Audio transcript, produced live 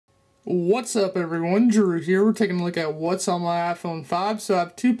What's up everyone, Drew here. We're taking a look at what's on my iPhone 5. So I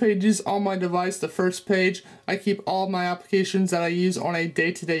have two pages on my device. The first page, I keep all my applications that I use on a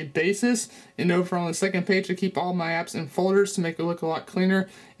day-to-day basis. And over on the second page, I keep all my apps in folders to make it look a lot cleaner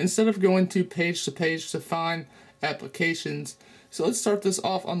instead of going to page to find applications. So let's start this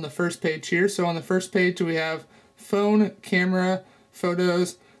off on the first page here. So on the first page we have phone, camera,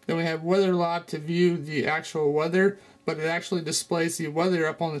 photos, then we have weather lab to view the actual weather, but it actually displays the weather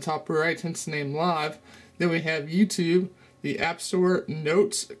up on the top right, hence the name live. Then we have YouTube, the App Store,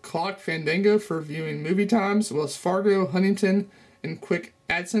 Notes, Clock, Fandango for viewing movie times, Wells Fargo, Huntington, and Quick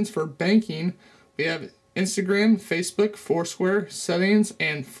AdSense for banking. We have Instagram, Facebook, Foursquare, Settings,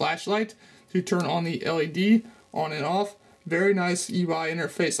 and Flashlight to turn on the LED on and off. Very nice UI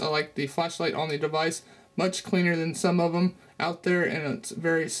interface. I like the flashlight on the device. Much cleaner than some of them out there, and it's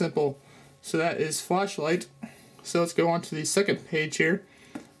very simple. So that is Flashlight. So let's go on to the second page here.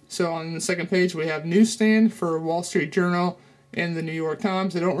 So on the second page we have Newsstand for Wall Street Journal and the New York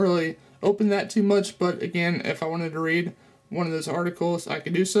Times. I don't really open that too much, but again, if I wanted to read one of those articles, I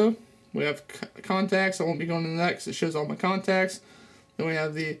could do so. We have contacts. I won't be going into that because it shows all my contacts. Then we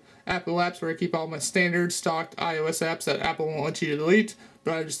have the Apple apps where I keep all my standard stocked iOS apps that Apple won't let you delete,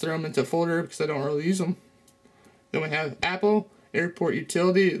 but I just throw them into a folder because I don't really use them. Then we have Apple, Airport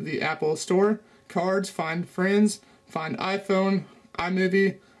Utility, the Apple Store, Cards, Find Friends, Find iPhone,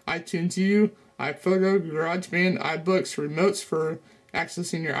 iMovie, iTunes U, iPhoto, GarageBand, iBooks, remotes for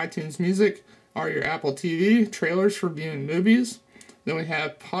accessing your iTunes music, or your Apple TV, trailers for viewing movies. Then we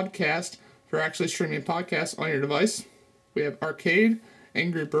have Podcast for actually streaming podcasts on your device. We have Arcade,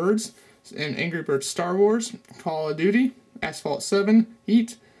 Angry Birds, and Angry Birds Star Wars, Call of Duty, Asphalt 7,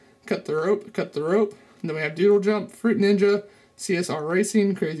 Heat, Cut the Rope. Then we have Doodle Jump, Fruit Ninja, CSR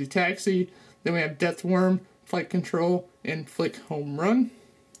Racing, Crazy Taxi. Then we have Death Worm, Flight Control, and Flick Home Run.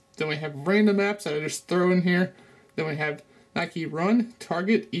 Then we have random apps that I just throw in here. Then we have Nike Run,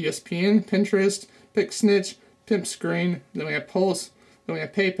 Target, ESPN, Pinterest, PicSnitch, Pimp Screen. Then we have Pulse. Then we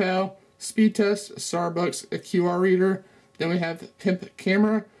have PayPal, Speed Test, Starbucks, a QR reader. Then we have Pimp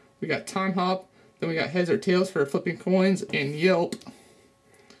Camera. We got Time Hop. Then we got Heads or Tails for flipping coins, and Yelp.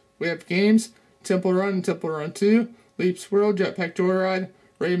 We have games, Temple Run, Temple Run 2, Leap Swirl, Jetpack Joyride,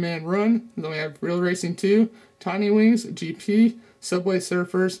 Rayman Run. Then we have Real Racing 2, Tiny Wings, GP, Subway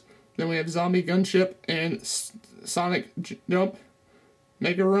Surfers. Then we have Zombie Gunship and Sonic Jump,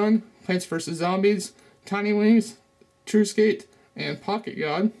 Mega Run, Plants vs. Zombies, Tiny Wings, True Skate, and Pocket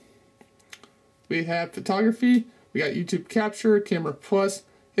God. We have photography. We got YouTube Capture, Camera Plus,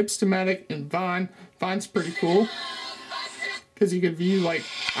 Hipstamatic, and Vine. Vine's pretty cool because you can view like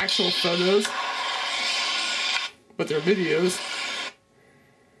actual photos, but they're videos,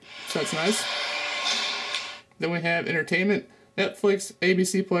 so that's nice. Then we have entertainment, Netflix,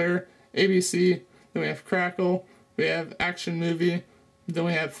 ABC Player, ABC. Then we have Crackle. We have Action Movie. Then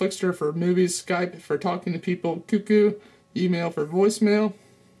we have Flickster for movies, Skype for talking to people, Cuckoo, email for voicemail,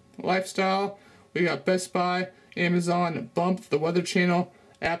 lifestyle. We got Best Buy, Amazon, Bump, the Weather Channel,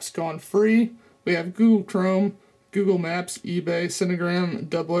 apps gone free. We have Google Chrome, Google Maps, eBay, Cinegram,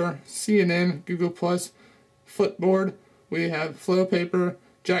 Doubler, CNN, Google Plus, Flipboard. We have Flowpaper,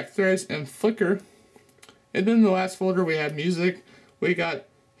 Jack Threads, and Flickr. And then the last folder we have music. We got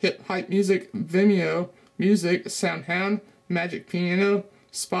Hip Hype Music, Vimeo, Music, SoundHound, Magic Piano,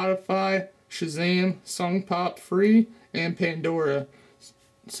 Spotify, Shazam, Song Pop Free, and Pandora.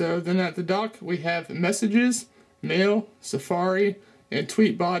 So then at the dock we have Messages, Mail, Safari, and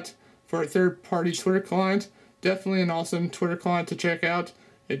Tweetbot for a third-party Twitter client. Definitely an awesome Twitter client to check out.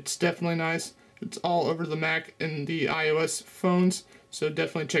 It's definitely nice. It's all over the Mac and the iOS phones, so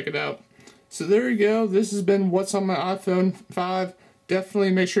definitely check it out. So there you go. This has been what's on my iPhone 5.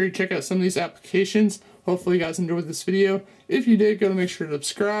 Definitely make sure you check out some of these applications. Hopefully you guys enjoyed this video. If you did, go to make sure to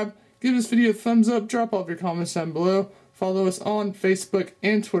subscribe. Give this video a thumbs up. Drop all of your comments down below. Follow us on Facebook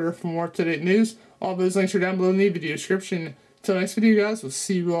and Twitter for more up-to-date news. All those links are down below in the video description. Until next video, guys, we'll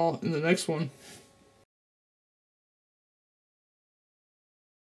see you all in the next one.